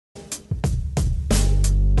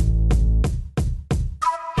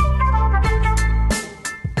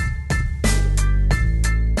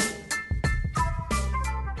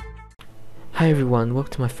Hi everyone,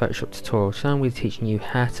 welcome to my Photoshop tutorial. So I'm going to be teaching you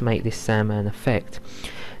how to make this Sandman effect.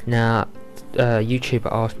 Now,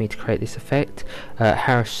 YouTuber asked me to create this effect,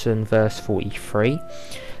 Harrison verse 43.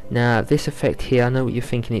 Now this effect here, I know what you're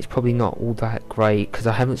thinking, it's probably not all that great because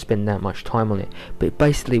I haven't spent that much time on it, but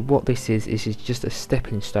basically what this is just a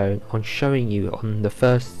stepping stone on showing you on the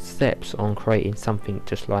first steps on creating something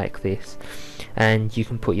just like this, and you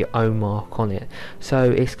can put your own mark on it.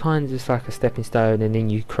 So it's kind of just like a stepping stone, and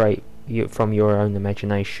then you create from your own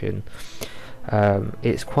imagination.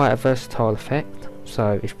 It's quite a versatile effect,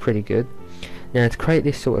 so it's pretty good. Now to create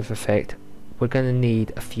this sort of effect, we're going to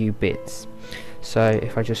need a few bits. So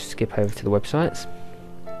if I just skip over to the websites.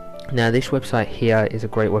 Now this website here is a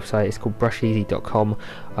great website. It's called brusheasy.com.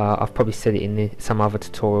 I've probably said it in some other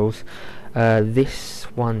tutorials. This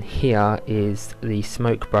one here is the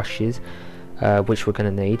smoke brushes, which we're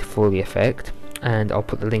going to need for the effect, and I'll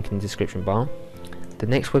put the link in the description bar. The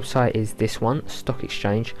next website is this one, Stock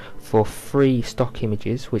Exchange, for free stock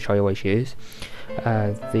images, which I always use.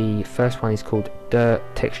 The first one is called Dirt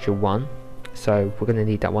Texture 1, so we're going to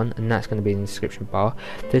need that one, and that's going to be in the description bar.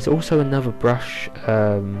 There's also another brush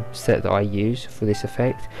set that I use for this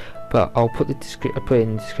effect, but I'll put it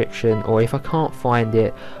in the description, or if I can't find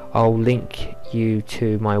it, I'll link you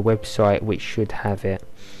to my website, which should have it,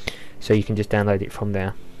 so you can just download it from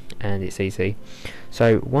there, and it's easy.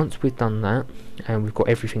 So once we've done that and we've got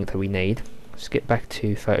everything that we need, let's get back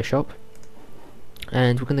to Photoshop,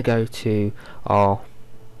 and we're going to go to our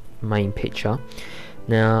main picture.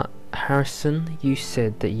 Now Harrison, you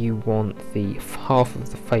said that you want the half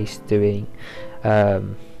of the face doing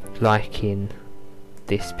like in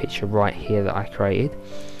this picture right here that I created.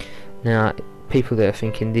 Now people that are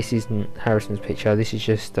thinking this isn't Harrison's picture, this is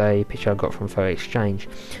just a picture I got from Photo Exchange.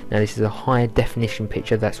 Now this is a higher definition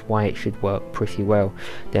picture, that's why it should work pretty well.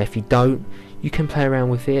 Now if you don't, you can play around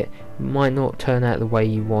with it. It might not turn out the way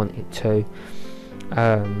you want it to,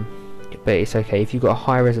 but it's okay. If you've got a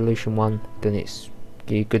high resolution one, then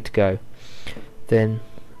you're good to go.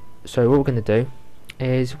 So what we're going to do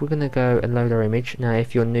is we're going to go and load our image. Now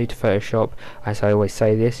if you're new to Photoshop, as I always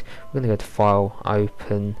say this, we're going to go to File,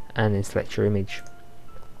 Open, and then select your image.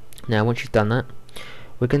 Now once you've done that,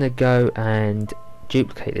 we're going to go and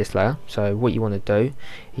duplicate this layer. So what you want to do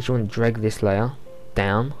is you want to drag this layer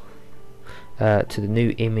down to the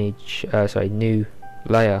new image, new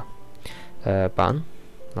layer button,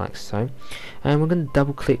 like so, and we're going to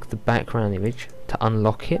double click the background image to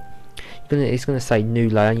unlock it. It's going to say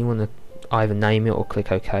new layer, and you want to either name it or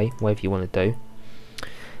click OK, whatever you want to do.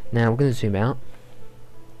 Now we're going to zoom out.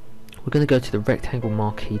 We're going to go to the rectangle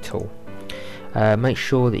marquee tool. Make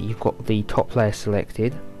sure that you've got the top layer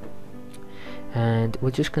selected, and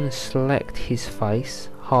we're just going to select his face,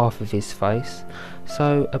 half of his face,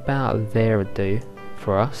 so about there would do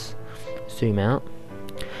for us. Zoom out.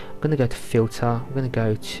 I'm going to go to filter, we're going to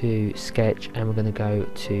go to sketch, and we're going to go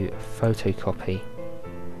to photocopy.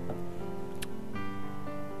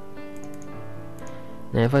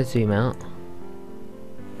 Now if I zoom out,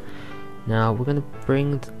 now we're going to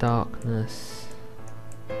bring the darkness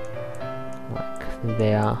like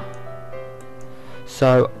there.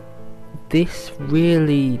 So this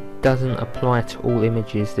really doesn't apply to all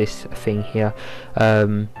images, this thing here.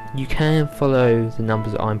 You can follow the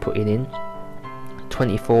numbers that I'm putting in,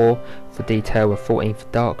 24 for detail and 14 for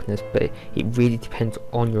darkness, but it really depends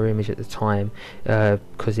on your image at the time,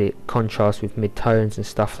 because it contrasts with mid-tones and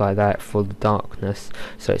stuff like that for the darkness,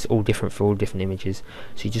 so it's all different for all different images,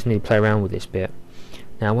 so you just need to play around with this bit.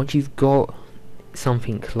 Now once you've got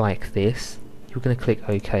something like this, you're going to click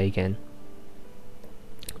OK again.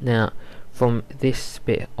 Now from this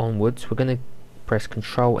bit onwards, we're going to press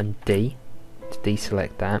Ctrl and D to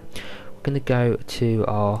deselect that. We're going to go to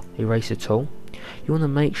our eraser tool. You want to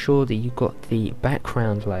make sure that you've got the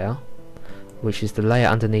background layer, which is the layer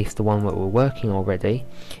underneath the one that we're working already,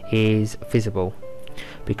 is visible,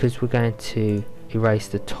 because we're going to erase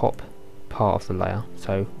the top part of the layer.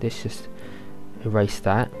 So let's just erase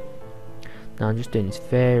that. Now I'm just doing this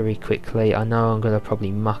very quickly. I know I'm going to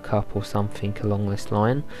probably muck up or something along this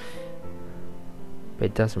line, but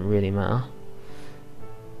it doesn't really matter.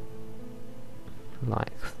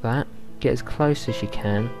 Like that. Get as close as you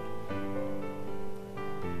can.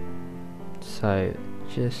 So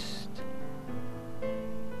just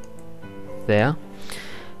there.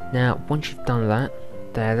 Now once you've done that,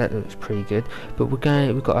 that looks pretty good, but we've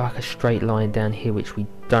got like a straight line down here which we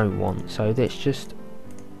don't want, so let's just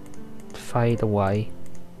fade away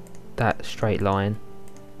that straight line.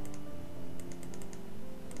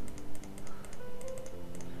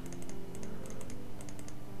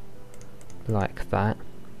 Like that.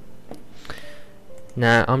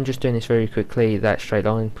 Now I'm just doing this very quickly, that straight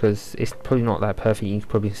line, because it's probably not that perfect. You can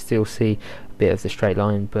probably still see a bit of the straight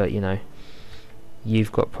line, but you know,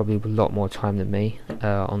 you've got probably a lot more time than me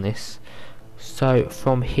on this. So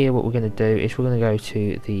from here what we're going to do is we're going to go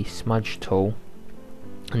to the Smudge Tool,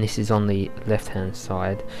 and this is on the left hand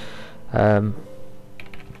side.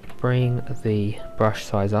 Bring the brush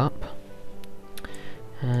size up,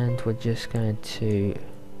 and we're just going to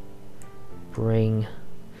bring,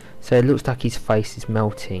 so it looks like his face is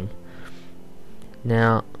melting.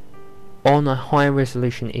 Now on a high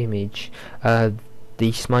resolution image,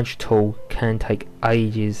 the Smudge Tool can take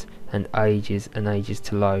ages and ages and ages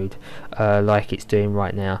to load, like it's doing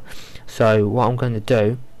right now. So what I'm going to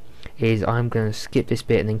do is I'm going to skip this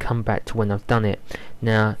bit and then come back to when I've done it.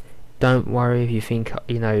 Now don't worry if you think,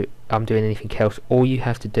 you know, I'm doing anything else. All you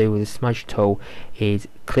have to do with the Smudge Tool is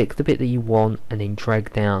click the bit that you want and then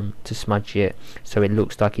drag down to smudge it so it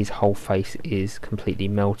looks like his whole face is completely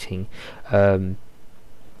melting, and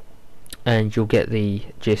you'll get the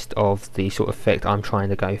gist of the sort of effect I'm trying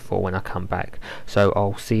to go for when I come back. So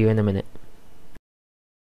I'll see you in a minute.